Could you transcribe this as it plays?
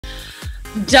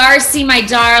Darcey, my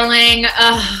darling,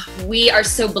 we are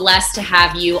so blessed to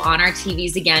have you on our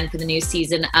TVs again for the new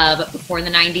season of Before the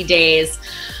 90 Days.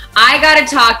 I got to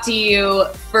talk to you,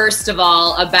 first of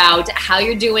all, about how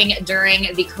you're doing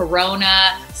during the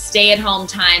Corona stay-at-home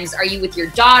times. Are you with your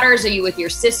daughters? Are you with your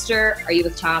sister? Are you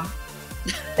with Tom?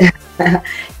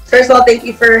 First of all, thank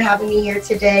you for having me here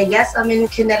today. Yes, I'm in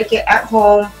Connecticut at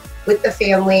home with the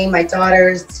family, my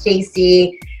daughters,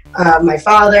 Stacy, my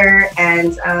father,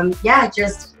 and yeah,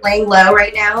 just laying low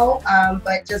right now,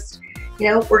 but just, you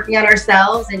know, working on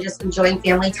ourselves and just enjoying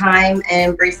family time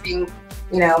and embracing,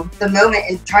 you know, the moment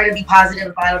and try to be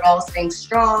positive about it all, staying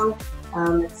strong.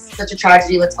 It's such a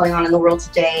tragedy what's going on in the world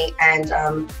today, and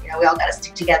you know, we all got to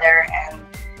stick together and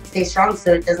stay strong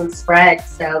so it doesn't spread.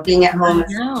 So being at home is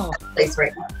the place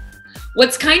right now.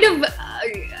 What's kind of,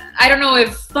 I don't know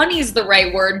if funny is the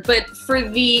right word, but for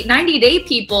the 90-day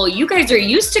people, you guys are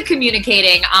used to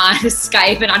communicating on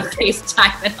Skype and on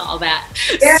FaceTime and all that.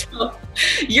 Yeah. So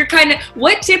you're kind of,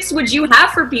 what tips would you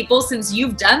have for people, since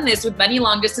you've done this with many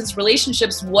long-distance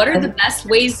relationships? What are the best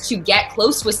ways to get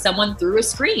close with someone through a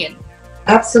screen?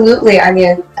 Absolutely. I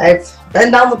mean, I've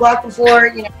been down the block before,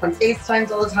 you know, on FaceTimes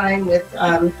all the time with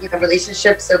you know,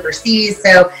 relationships overseas.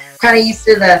 So kind of used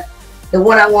to the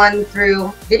one-on-one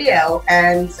through video.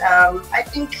 And I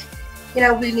think, you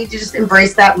know, we need to just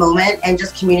embrace that moment and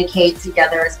just communicate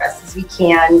together as best as we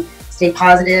can, stay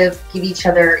positive, give each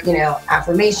other, you know,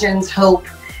 affirmations, hope,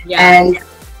 and,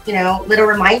 you know, little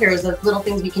reminders of little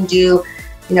things we can do,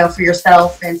 you know, for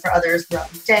yourself and for others throughout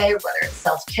the day, whether it's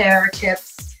self-care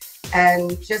tips,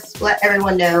 and just let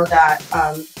everyone know that,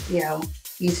 you know,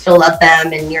 you still love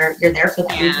them and you're there for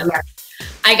them. Yeah.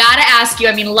 I gotta ask you,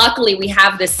 I mean, luckily we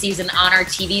have this season on our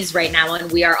TVs right now,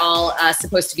 and we are all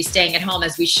supposed to be staying at home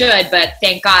as we should, but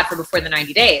thank God for Before the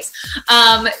 90 Days.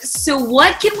 So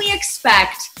what can we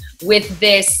expect with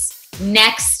this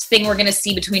next thing we're gonna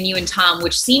see between you and Tom,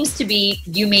 which seems to be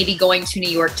you maybe going to New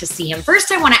York to see him?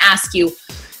 First, I wanna ask you,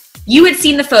 you had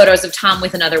seen the photos of Tom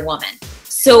with another woman,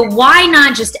 so why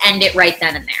not just end it right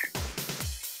then and there?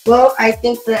 Well, I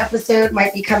think the episode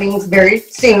might be coming very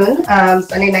soon.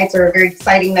 Sunday nights are a very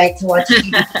exciting night to watch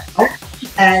TV.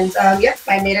 And yes,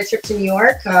 I made a trip to New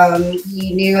York.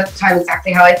 He knew at the time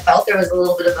exactly how I felt. There was a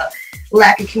little bit of a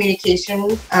lack of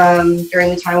communication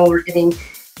during the time when we were giving,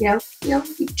 you know,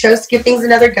 we chose to give things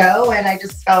another go. And I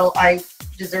just felt I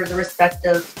deserved the respect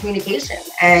of communication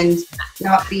and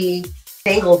not be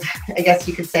tangled, I guess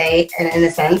you could say, in a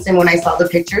sense. And when I saw the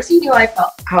pictures, he knew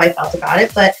how I felt about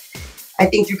it. But I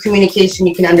think through communication,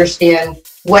 you can understand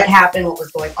what happened, what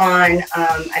was going on.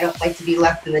 I don't like to be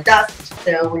left in the dust.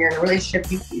 So when you're in a relationship,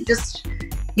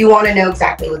 you want to know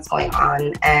exactly what's going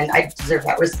on, and I deserve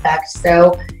that respect.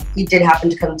 So he did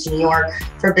happen to come to New York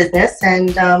for business, and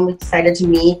we decided to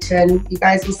meet, and you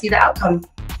guys will see the outcome.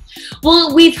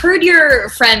 Well, we've heard your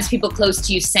friends, people close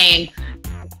to you, saying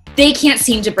they can't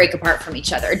seem to break apart from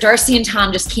each other. Darcey and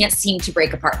Tom just can't seem to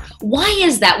break apart. Why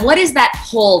is that? What is that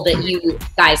pull that you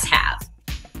guys have?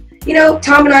 You know,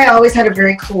 Tom and I always had a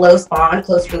very close bond,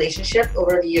 close relationship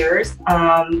over the years.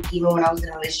 Even when I was in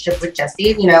a relationship with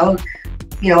Jesse, you know,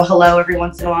 hello every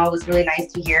once in a while was really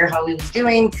nice to hear how he was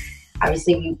doing.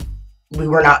 Obviously, we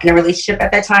were not in a relationship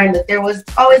at that time, but there was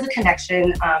always a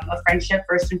connection, a friendship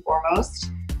first and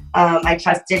foremost. I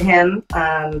trusted him.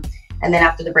 And then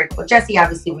after the breakup with Jesse,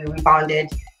 obviously we rebonded,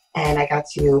 and I got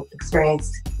to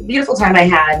experience the beautiful time I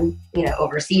had, you know,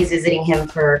 overseas visiting him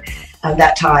for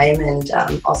that time, and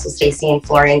also Stacy and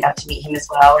Florian got to meet him as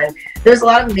well. And there's a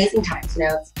lot of amazing times, you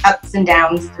know, it's ups and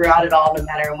downs throughout it all, no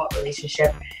matter in what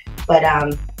relationship. But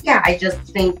yeah, I just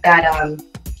think that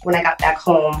when I got back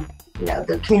home, you know,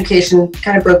 the communication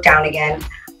kind of broke down again.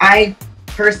 I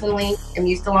personally am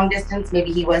used to long distance.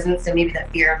 Maybe he wasn't, so maybe the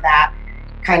fear of that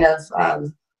kind of,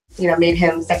 you know, made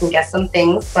him second guess some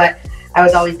things, but I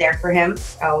was always there for him.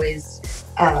 I always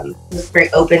was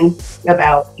very open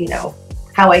about, you know,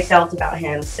 how I felt about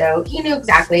him. So he knew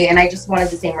exactly, and I just wanted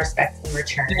the same respect in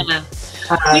return. Yeah.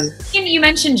 You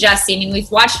mentioned Jesse. I mean, we've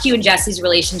watched you and Jesse's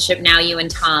relationship, now you and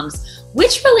Tom's.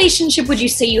 Which relationship would you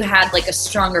say you had like a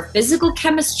stronger physical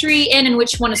chemistry in, and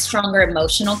which one a stronger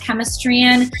emotional chemistry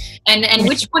in? And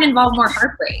which one involved more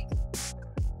heartbreak?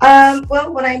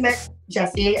 Well, when I met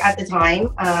Jesse at the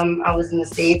time, I was in the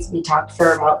States. We talked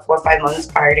for about 4 or 5 months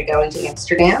prior to going to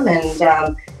Amsterdam,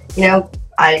 and you know,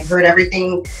 I heard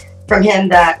everything from him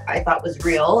that I thought was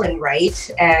real and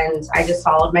right, and I just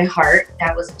followed my heart.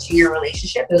 That was a 2-year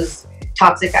relationship. It was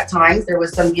toxic at times. There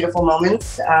was some beautiful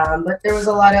moments, but there was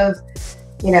a lot of,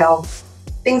 you know,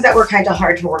 things that were kind of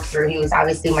hard to work through. He was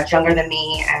obviously much younger than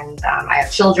me, and I have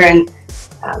children.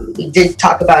 We did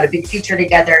talk about a big future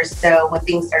together. So when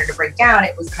things started to break down,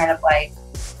 it was kind of like,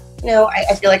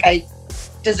 I feel like I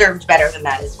deserved better than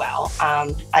that as well.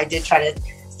 I did try to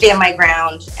stand my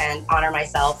ground and honor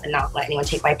myself and not let anyone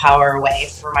take my power away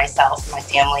for myself and my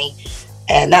family.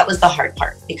 And that was the hard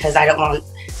part, because I don't want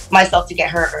myself to get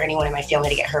hurt or anyone in my family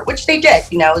to get hurt, which they did.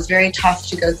 It was very tough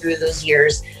to go through those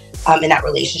years in that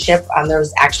relationship. There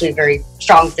was actually a very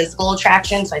strong physical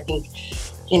attraction. So I think,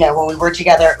 when we were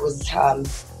together, it was,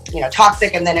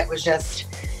 toxic, and then it was just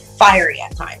fiery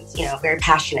at times, very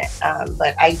passionate.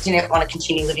 But I didn't want to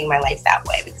continue living my life that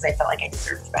way because I felt like I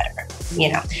deserved better,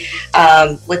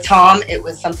 With Tom, it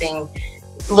was something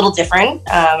a little different.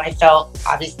 I felt,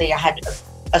 obviously, I had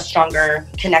a stronger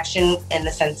connection in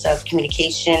the sense of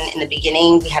communication. In the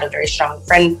beginning, we had a very strong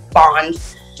friend bond.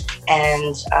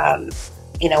 And,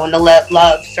 when the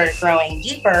love started growing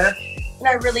deeper,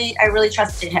 I really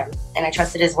trusted him, and I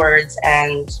trusted his words,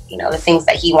 and, the things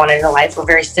that he wanted in life were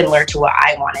very similar to what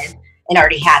I wanted and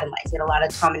already had in life. We had a lot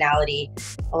of commonality,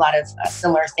 a lot of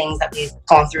similar things that we've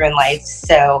gone through in life.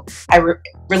 So I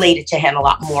related to him a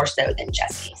lot more so than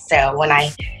Jesse. So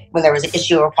when there was an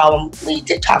issue or problem, we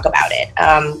did talk about it.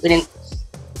 We didn't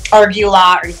argue a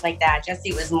lot or anything like that.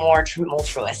 Jesse was more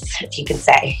tumultuous, if you can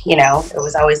say. It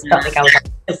was always felt like I was on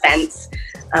the fence.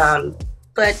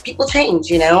 But people change,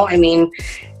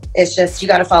 it's just, you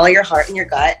got to follow your heart and your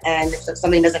gut. And if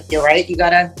something doesn't feel right, you got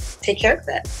to take care of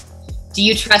it. Do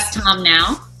you trust Tom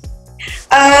now?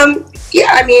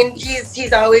 Yeah,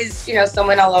 he's always,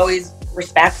 someone I'll always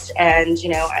respect. And,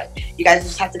 you guys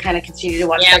just have to kind of continue to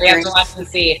watch. Yeah, we have to watch and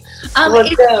see. Is it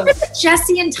that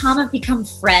Jesse and Tom have become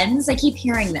friends? I keep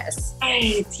hearing this.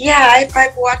 Right. Yeah,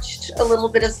 I've watched a little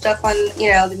bit of stuff on,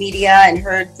 the media and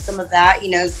heard some of that.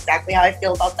 Exactly how I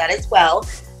feel about that as well.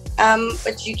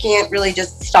 But you can't really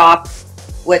just stop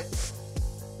what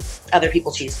other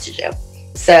people choose to do.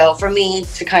 So for me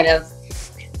to kind of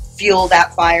fuel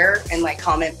that fire and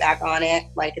comment back on it,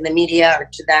 in the media or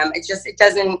to them, it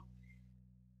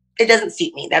doesn't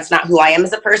suit me. That's not who I am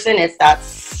as a person. If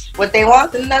that's what they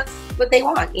want, then that's what they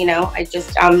want.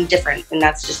 I'm different, and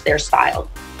that's just their style.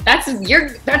 You're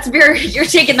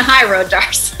taking the high road,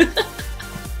 Darcey.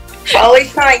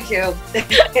 Always trying to.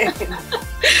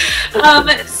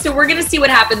 So we're gonna see what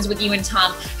happens with you and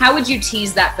Tom. How would you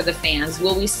tease that for the fans?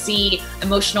 Will we see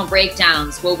emotional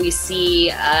breakdowns? Will we see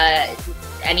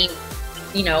any,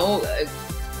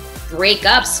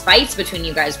 breakups, fights between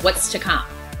you guys? What's to come?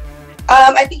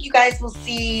 I think you guys will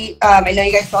see, I know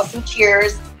you guys saw some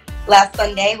cheers last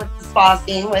Sunday with the spa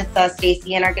scene with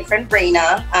Stacey and our good friend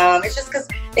Brayna. It's just because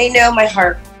they know my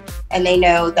heart and they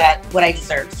know what I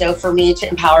deserve. So for me to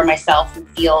empower myself and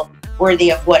feel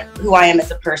worthy of who I am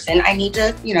as a person, I need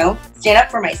to, stand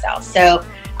up for myself. So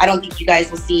I don't think you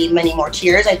guys will see many more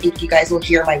tears. I think you guys will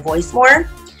hear my voice more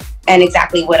and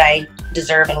exactly what I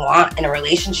deserve and want in a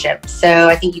relationship. So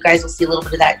I think you guys will see a little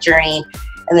bit of that journey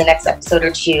in the next episode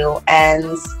or two,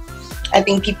 and I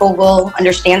think people will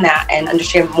understand that and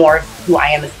understand more of who I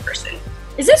am as a person.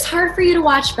 Is this hard for you to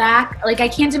watch back? I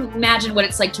can't imagine what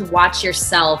it's like to watch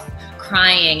yourself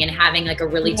crying and having a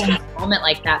really tough moment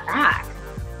like that back.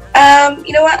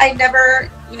 You know what? I never,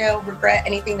 regret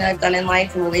anything that I've done in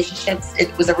life and relationships.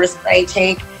 It was a risk that I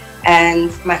take, and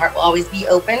my heart will always be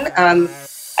open.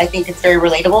 I think it's very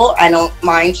relatable. I don't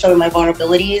mind showing my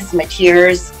vulnerabilities, my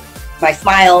tears, my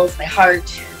smiles, my heart.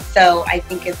 So I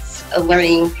think it's a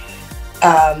learning,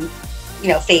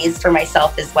 phase for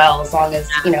myself as well, as long as,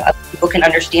 other people can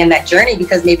understand that journey,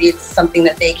 because maybe it's something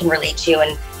that they can relate to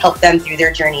and help them through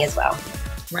their journey as well.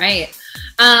 Right.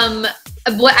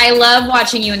 What I love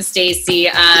watching you and Stacey,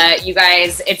 you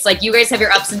guys, it's like you guys have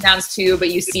your ups and downs too,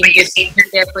 but you seem to be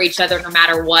there for each other no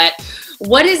matter what.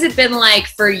 What has it been like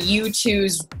for you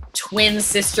two's twin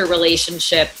sister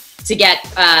relationship to get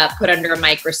put under a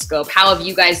microscope? How have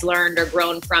you guys learned or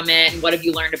grown from it? And what have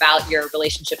you learned about your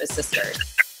relationship as sisters?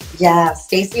 Yeah,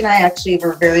 Stacey and I actually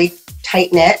were very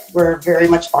tight-knit. We're very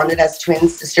much bonded as twin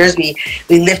sisters. We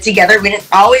lived together. We didn't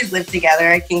always live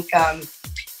together. I think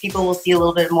people will see a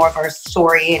little bit more of our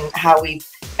story and how we've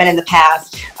been in the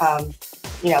past,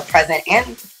 present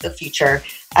and the future.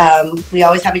 We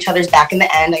always have each other's back in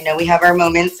the end. I know we have our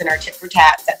moments and our tit for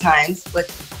tats at times with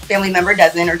family member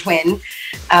doesn't or twin.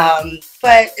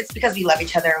 But it's because we love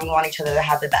each other and we want each other to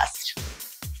have the best.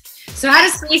 So how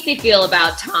does Stacey feel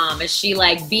about Tom? Is she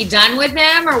be done with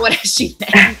him, or what does she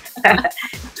think?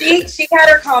 She had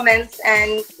her comments,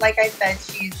 and like I said,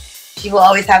 she will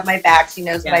always have my back. She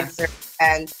knows what I deserve.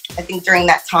 And I think during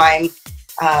that time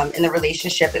in the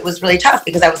relationship, it was really tough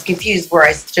because I was confused where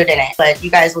I stood in it. But you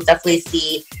guys will definitely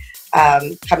see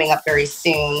coming up very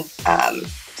soon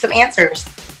some answers.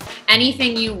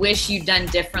 Anything you wish you'd done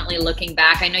differently looking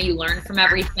back? I know you learned from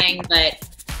everything, but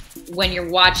when you're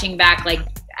watching back, like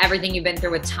everything you've been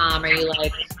through with Tom, are you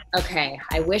like, okay,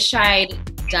 I wish I'd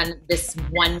done this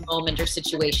one moment or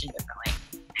situation differently?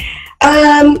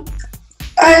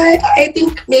 I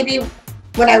think maybe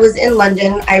when I was in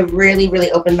London, I really,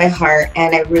 really opened my heart,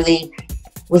 and I really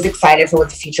was excited for what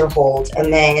the future holds.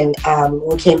 And then when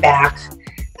we came back,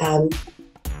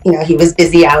 you know, he was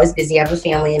busy, I was busy, I have a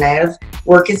family, and I have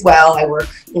work as well. I work,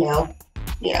 you know,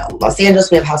 Los Angeles,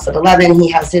 we have House at 11,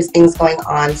 he has his things going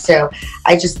on. So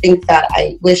I just think that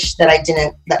I wish that I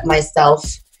didn't let myself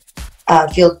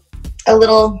feel a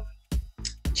little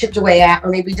chipped away at, or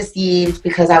maybe deceived,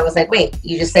 because I was like, wait,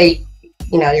 you just say,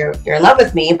 you know, you're in love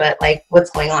with me, but like,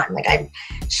 what's going on? Like, I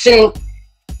shouldn't,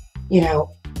 you know,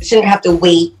 shouldn't have to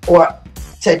wait or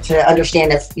to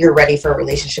understand if you're ready for a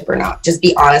relationship or not. Just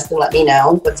be honest and let me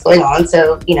know what's going on.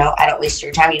 So, you know, I don't waste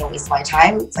your time, you don't waste my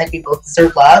time. It's like we both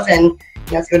deserve love, and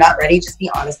you know, if you're not ready, just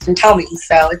be honest and tell me.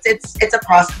 So it's a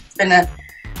process. It's been a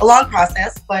long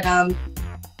process, but you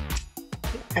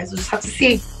guys will just have to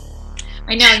see.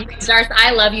 I know, Darcey,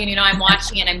 I love you, and you know, I'm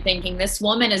watching it, I'm thinking, this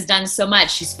woman has done so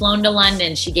much. She's flown to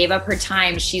London, she gave up her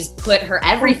time, she's put her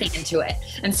everything into it.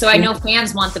 And so I know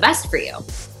fans want the best for you.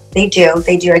 They do.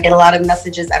 I get a lot of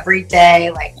messages every day,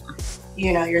 like,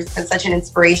 you know, you're been such an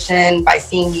inspiration. By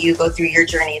seeing you go through your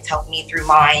journey, it's helped me through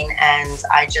mine, and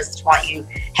I just want you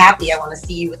happy. I want to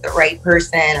see you with the right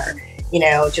person, or, you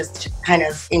know, just kind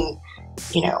of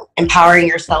empowering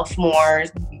yourself more.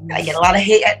 I get a lot of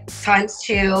hate at times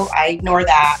too. I ignore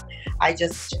that. I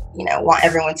just, you know, want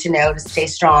everyone to know to stay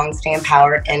strong, stay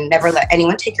empowered, and never let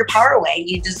anyone take your power away.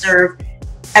 You deserve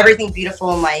everything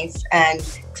beautiful in life, and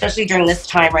especially during this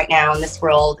time right now in this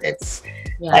world, it's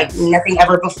like nothing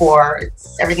ever before.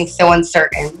 Everything's so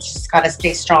uncertain. You just gotta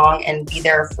stay strong and be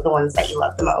there for the ones that you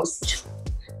love the most.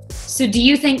 So do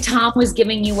you think Tom was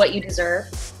giving you what you deserve?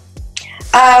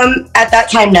 At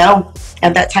that time, no.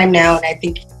 And I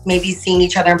think maybe seeing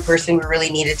each other in person, we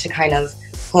really needed to kind of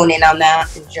hone in on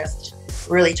that and just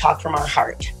really talk from our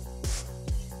heart.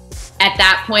 At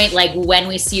that point, like when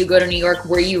we see you go to New York,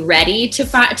 were you ready to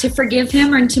forgive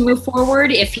him and to move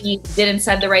forward if he didn't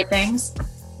say the right things?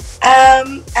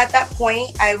 At that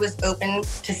point, I was open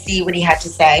to see what he had to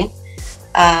say.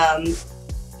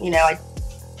 You know, I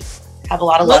have a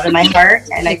lot of love in my heart,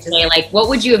 and I just like, what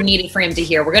would you have needed for him to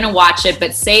hear? We're gonna watch it,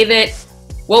 but say that.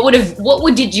 What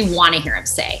did you want to hear him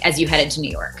say as you headed to New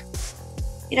York?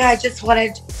 You know, I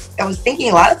was thinking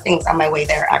a lot of things on my way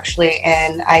there, actually,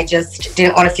 and I just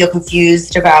didn't want to feel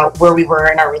confused about where we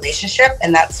were in our relationship,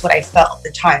 and that's what I felt at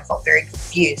the time. I felt very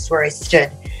confused where I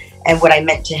stood and what I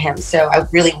meant to him. So I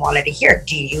really wanted to hear,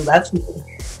 do you love me?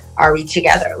 Are we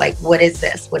together? Like, what is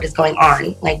this? What is going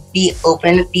on? Like, be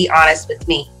open, be honest with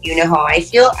me. You know how I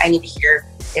feel. I need to hear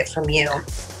it from you.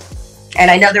 And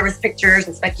I know there was pictures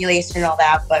and speculation and all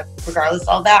that, but regardless of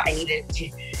all that, I needed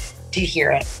to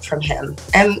hear it from him.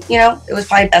 And, you know, it was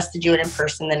probably best to do it in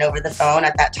person than over the phone.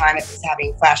 At that time, it was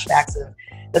having flashbacks of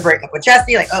the breakup with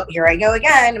Jesse. Like, oh, here I go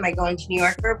again. Am I going to New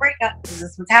York for a breakup? Is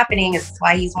this what's happening? Is this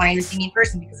why he's wanting to see me in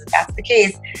person? Because if that's the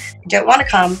case, I don't want to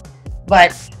come.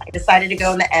 But I decided to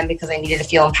go in the end because I needed to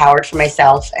feel empowered for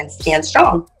myself and stand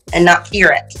strong and not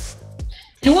fear it.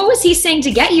 And what was he saying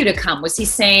to get you to come? Was he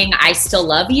saying, I still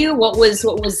love you? What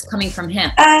was coming from him?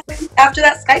 After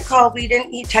that Skype call, he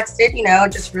texted, you know,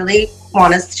 just really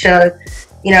want us to,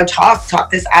 you know, talk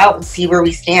this out and see where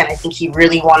we stand. I think he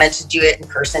really wanted to do it in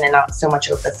person and not so much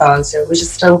over the phone. So it was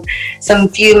just some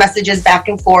few messages back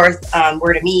and forth,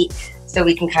 where to meet, so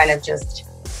we can kind of just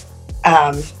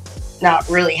not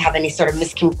really have any sort of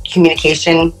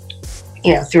miscommunication,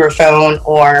 you know, through a phone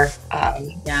or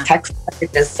text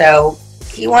messages. So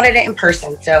he wanted it in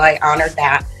person, so I honored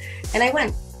that, and I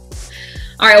went.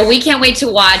 All right, well, we can't wait to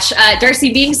watch.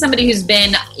 Darcey, being somebody who's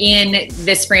been in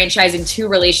this franchise in 2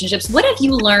 relationships, what have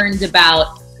you learned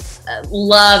about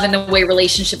love and the way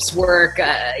relationships work,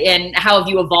 and how have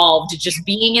you evolved just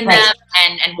being in them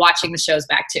and watching the shows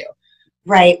back too?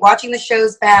 Right, watching the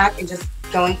shows back and just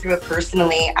going through it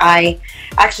personally, I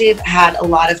actually have had a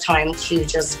lot of time to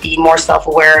just be more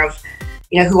self-aware of,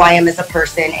 you know, who I am as a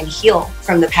person and heal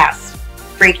from the past.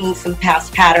 Breaking some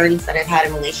past patterns that I've had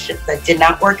in relationships that did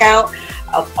not work out.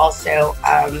 I've also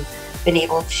been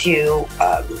able to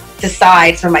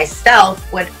decide for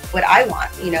myself what I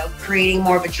want, you know, creating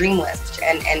more of a dream list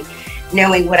and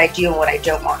knowing what I do and what I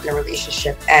don't want in a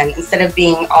relationship. And instead of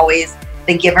being always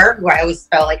the giver, where I always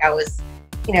felt like I was,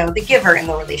 you know, the giver in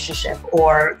the relationship,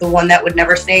 or the one that would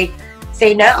never say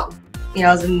no. You know,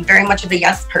 I was very much of a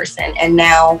yes person, and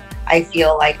now I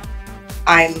feel like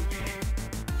I'm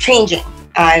changing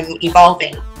I'm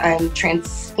evolving. I'm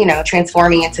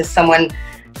transforming into someone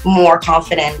more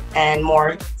confident and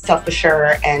more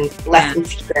self-assured and less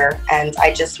insecure. And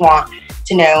I just want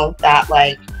to know that,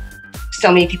 like,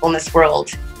 so many people in this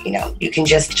world, you know, you can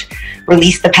just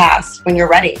release the past when you're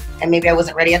ready. And maybe I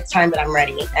wasn't ready at the time, but I'm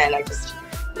ready. And I just,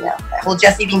 you know, that whole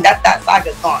Jessie thing, that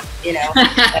saga's gone, you know.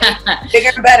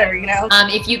 Bigger and better, you know.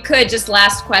 If you could, just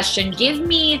last question, give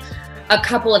me a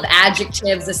couple of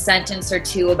adjectives, a sentence or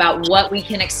two about what we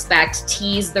can expect.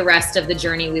 Tease the rest of the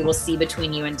journey we will see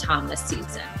between you and Tom this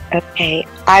season. Okay,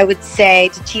 I would say,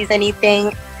 to tease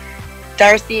anything,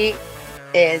 Darcey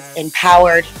is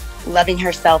empowered, loving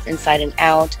herself inside and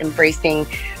out, embracing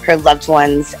her loved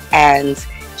ones, and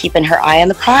keeping her eye on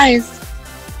the prize.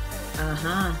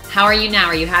 How are you now?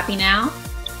 Are you happy now?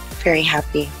 Very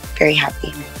happy. Very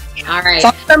happy. All right. As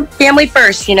long as I'm family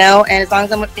first, you know, and as long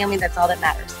as I'm with family, that's all that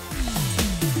matters.